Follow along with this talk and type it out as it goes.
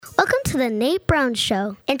to the Nate Brown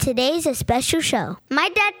Show, and today's a special show. My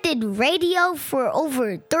dad did radio for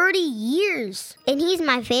over 30 years, and he's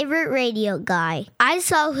my favorite radio guy. I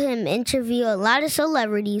saw him interview a lot of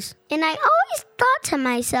celebrities, and I always thought to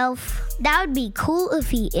myself, that would be cool if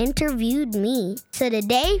he interviewed me. So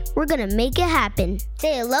today, we're gonna make it happen.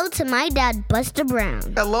 Say hello to my dad, Buster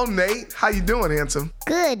Brown. Hello, Nate. How you doing, handsome?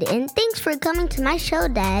 Good, and thanks for coming to my show,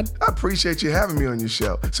 Dad. I appreciate you having me on your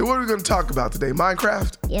show. So what are we going to talk about today?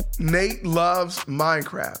 Minecraft? Yep. Nate loves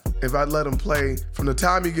Minecraft. If I let him play from the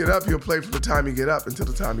time you get up, he'll play from the time you get up until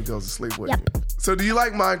the time he goes to sleep with you. So do you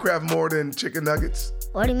like Minecraft more than chicken nuggets?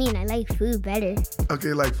 What do you mean? I like food better. Okay,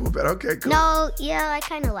 you like food better. Okay, cool. No, yeah, I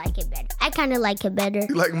kind of like it better.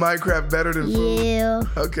 You like Minecraft better than food? Yeah.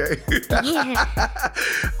 Okay. Yeah.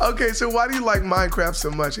 Okay, so why do you like Minecraft so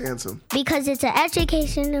much, handsome? Because it's an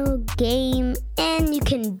educational game, and you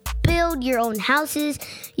can build your own houses.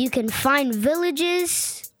 You can find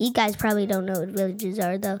villages. You guys probably don't know what villages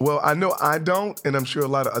are, though. Well, I know I don't, and I'm sure a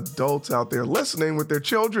lot of adults out there listening with their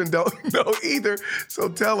children don't know either. So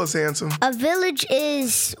tell us, handsome. A village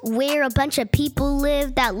is where a bunch of people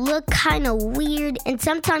live that look kind of weird, and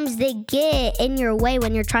sometimes they get in your way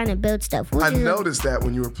when you're trying to build stuff. I noticed that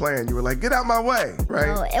when you were playing. You were like, get out my way, right?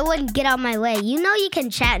 No, it wouldn't get out my way. You know you can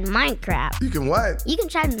chat in Minecraft. You can what? You can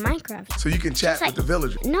chat in Minecraft. So you can chat with the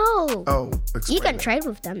villagers? No. Oh, explain You can that. trade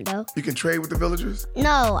with them, though. You can trade with the villagers?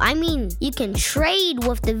 No, I mean, you can trade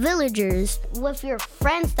with the villagers, with your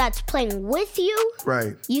friends that's playing with you.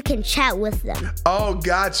 Right. You can chat with them. Oh,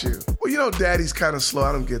 got you. Well, you know, Daddy's kind of slow.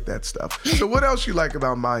 I don't get that stuff. So what else you like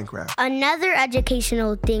about Minecraft? Another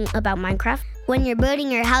educational thing about Minecraft, when you're building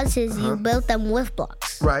your houses, you build them with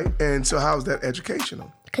blocks. Right. And so how's that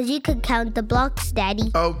educational? Because you could count the blocks, Daddy.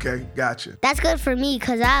 Okay, gotcha. That's good for me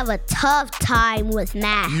because I have a tough time with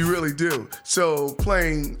math. You really do. So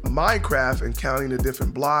playing Minecraft and counting the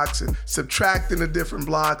different blocks and subtracting the different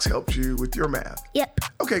blocks helps you with your math. Yep.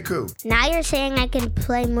 Okay, cool. Now you're saying I can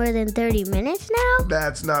play more than 30 minutes now?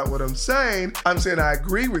 That's not what I'm saying. I'm saying I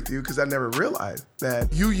agree with you because I never realized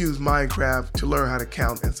that you use Minecraft to learn how to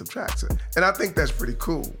count and subtract it. And I think that's pretty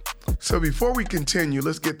cool. So before we continue,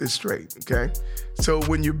 let's get this straight, okay? So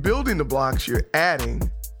when you're building the blocks, you're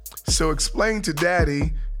adding. So explain to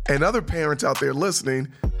Daddy and other parents out there listening,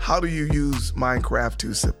 how do you use Minecraft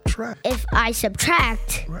to subtract? If I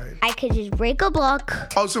subtract, Right. I could just break a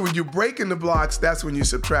block. Oh, so when you're breaking the blocks, that's when you're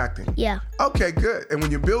subtracting. Yeah. Okay, good. And when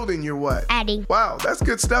you're building, you're what? Adding. Wow, that's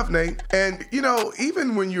good stuff, Nate. And, you know,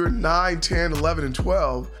 even when you're 9, 10, 11, and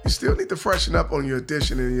 12, you still need to freshen up on your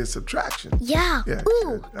addition and your subtraction. Yeah. Yeah, Ooh,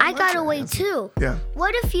 good. I like got that a way answer. too. Yeah.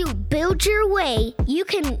 What if you build your way? You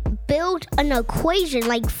can build an equation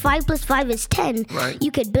like 5 + 5 is 10. Right. You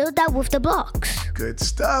could build that with the blocks. Good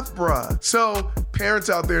stuff, bruh. So parents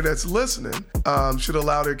out there that's listening should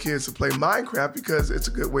allow their kids to play Minecraft because it's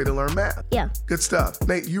a good way to learn math. Yeah. Good stuff.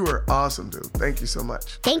 Nate, you are awesome, dude. Thank you so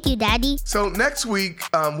much. Thank you, Daddy. So next week,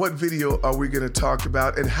 what video are we going to talk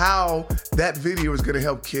about and how that video is going to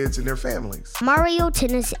help kids and their families? Mario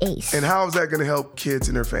Tennis Ace. And how is that going to help kids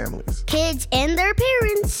and their families? Kids and their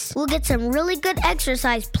parents will get some really good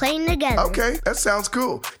exercise playing together. Okay, that sounds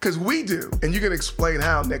cool, because we do. And you're going to explain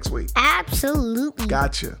how next week. Absolutely.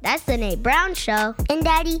 Gotcha. That's the Nate Brown Show. And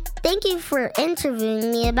Daddy, thank you for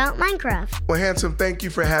interviewing me about Minecraft. Well, handsome, thank you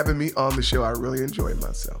for having me on the show. I really enjoyed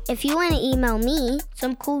myself. If you want to email me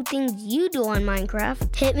some cool things you do on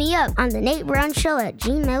Minecraft, hit me up on the Nate Brown Show at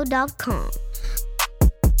gmail.com.